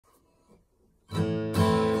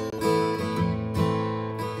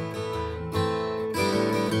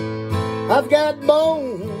I've got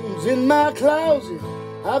bones in my closet.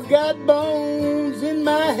 I've got bones in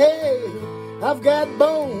my head. I've got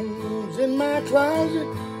bones in my closet.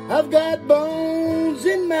 I've got bones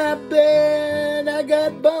in my bed. I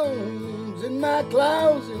got bones in my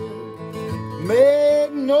closet.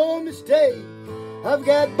 Make no mistake, I've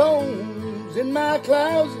got bones in my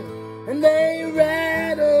closet, and they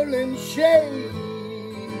rattle and shake.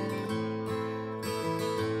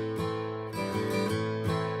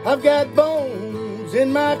 I've got bones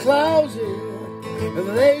in my closet, and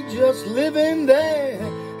they just live in there.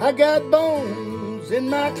 I got bones in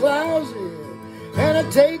my closet, and I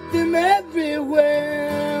take them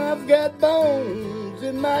everywhere. I've got bones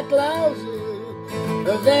in my closet,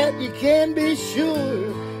 of that you can be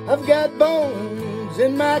sure. I've got bones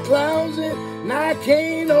in my closet, and I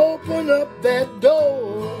can't open up that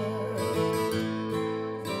door.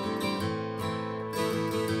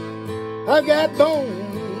 I've got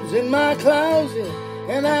bones in my closet,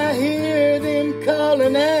 and I hear them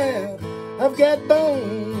calling out. I've got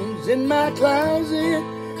bones in my closet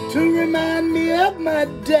to remind me of my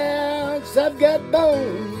doubts. I've got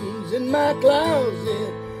bones in my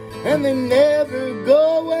closet, and they never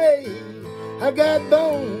go away. I got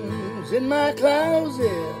bones in my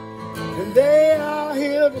closet, and they are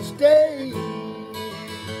here to stay.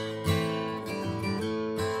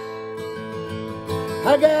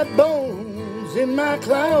 I got bones in my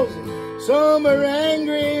closet. Some are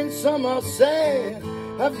angry and some are sad.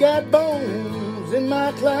 I've got bones in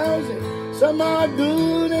my closet. Some are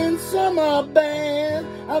good and some are bad.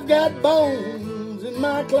 I've got bones in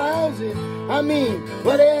my closet. I mean,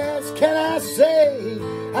 what else can I say?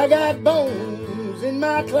 I got bones in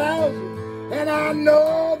my closet, and I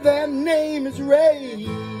know their name is Ray.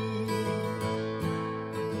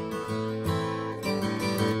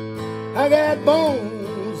 I got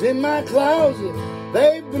bones in my closet.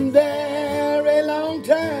 They've been there a long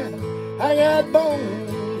time. I got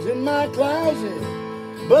bones in my closet,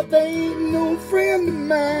 but they ain't no friend of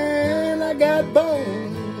mine. I got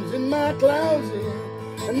bones in my closet,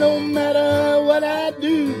 and no matter what I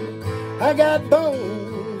do, I got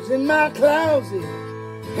bones in my closet,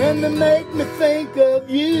 and they make me think of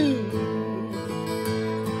you.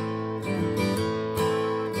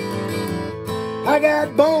 I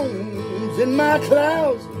got bones in my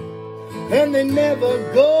closet, and they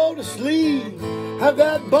never go to sleep. I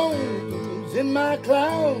got bones in my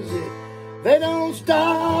closet, they don't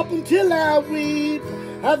stop until I weep.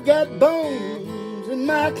 I've got bones in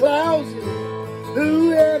my closet,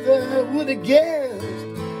 whoever would have guessed.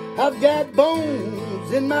 I've got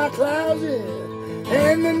bones in my closet,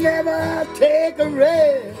 and they never take a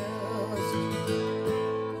rest.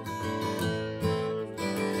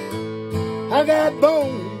 I got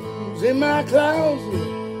bones in my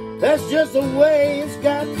closet, that's just the way it's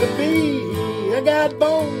got to be. I got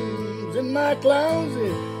bones in my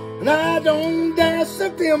closet, and I don't dare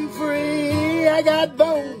set them free. I got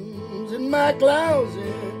bones in my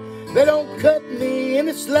closet, they don't cut me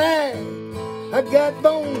any slack. I got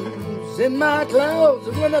bones in my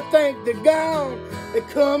closet, when I think they're gone, they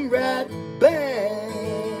come right back.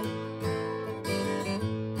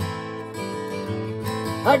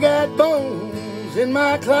 I got bones in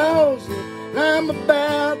my closet, and I'm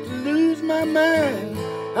about to lose my mind.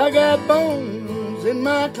 I got bones in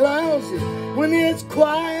my closet, when it's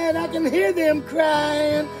quiet I can hear them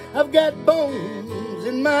crying. I've got bones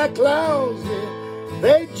in my closet,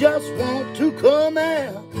 they just want to come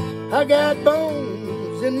out. I got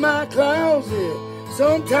bones in my closet,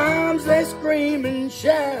 sometimes they scream and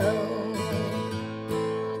shout.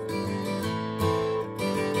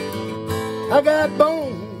 I got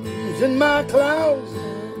bones in my closet,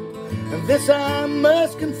 and this I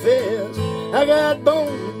must confess. I got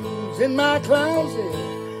bones in my closet,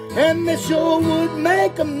 and they sure would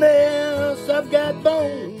make a mess. I've got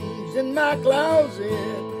bones in my closet,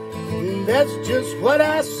 and that's just what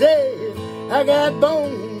I said. I got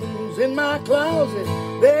bones in my closet,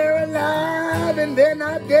 they're alive and they're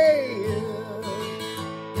not dead.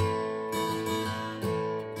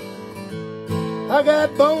 I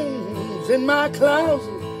got bones in my closet,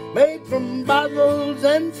 made from bottles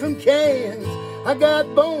and from cans. I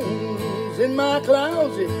got bones in my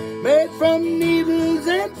closet, made from needles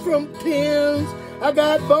and from pins. I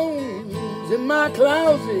got bones in my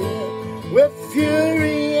closet, with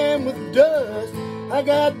fury and with dust. I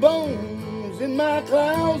got bones in my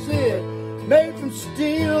closet, made from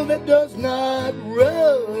steel that does not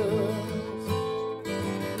rust.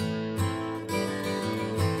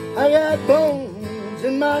 I got bones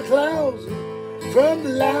in my closet, from the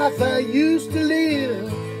life I used to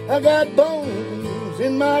live. I got bones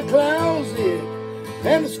in my closet,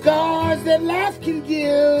 and the scars that life can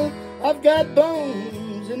give. I've got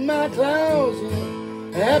bones in my closet,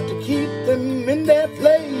 I have to keep them in their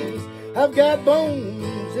place. I've got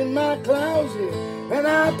bones in my closet, and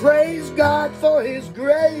I praise God for His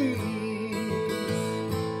grace.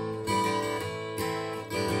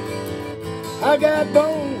 I got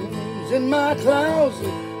bones in my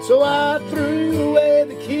closet, so I threw away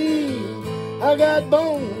the key. I got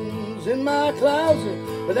bones in my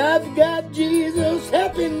closet, but I've got Jesus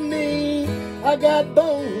helping me. I got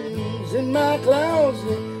bones in my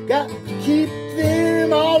closet, got to keep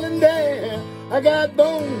them all in there. I got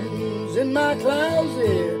bones in my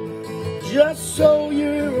closet, just so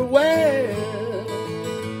you're aware.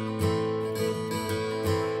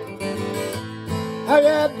 I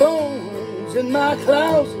got bones in my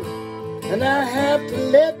closet, and I have to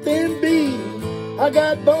let them be. I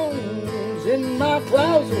got bones in my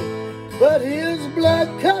closet, but His blood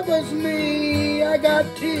covers me. I got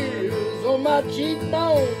tears on my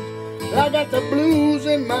cheekbones, I got the blues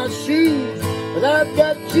in my shoes, but I've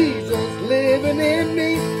got Jesus living in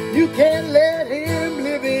me. You can't let Him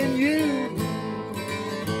live in you.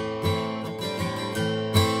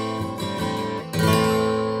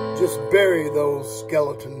 Just bury those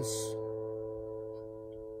skeletons.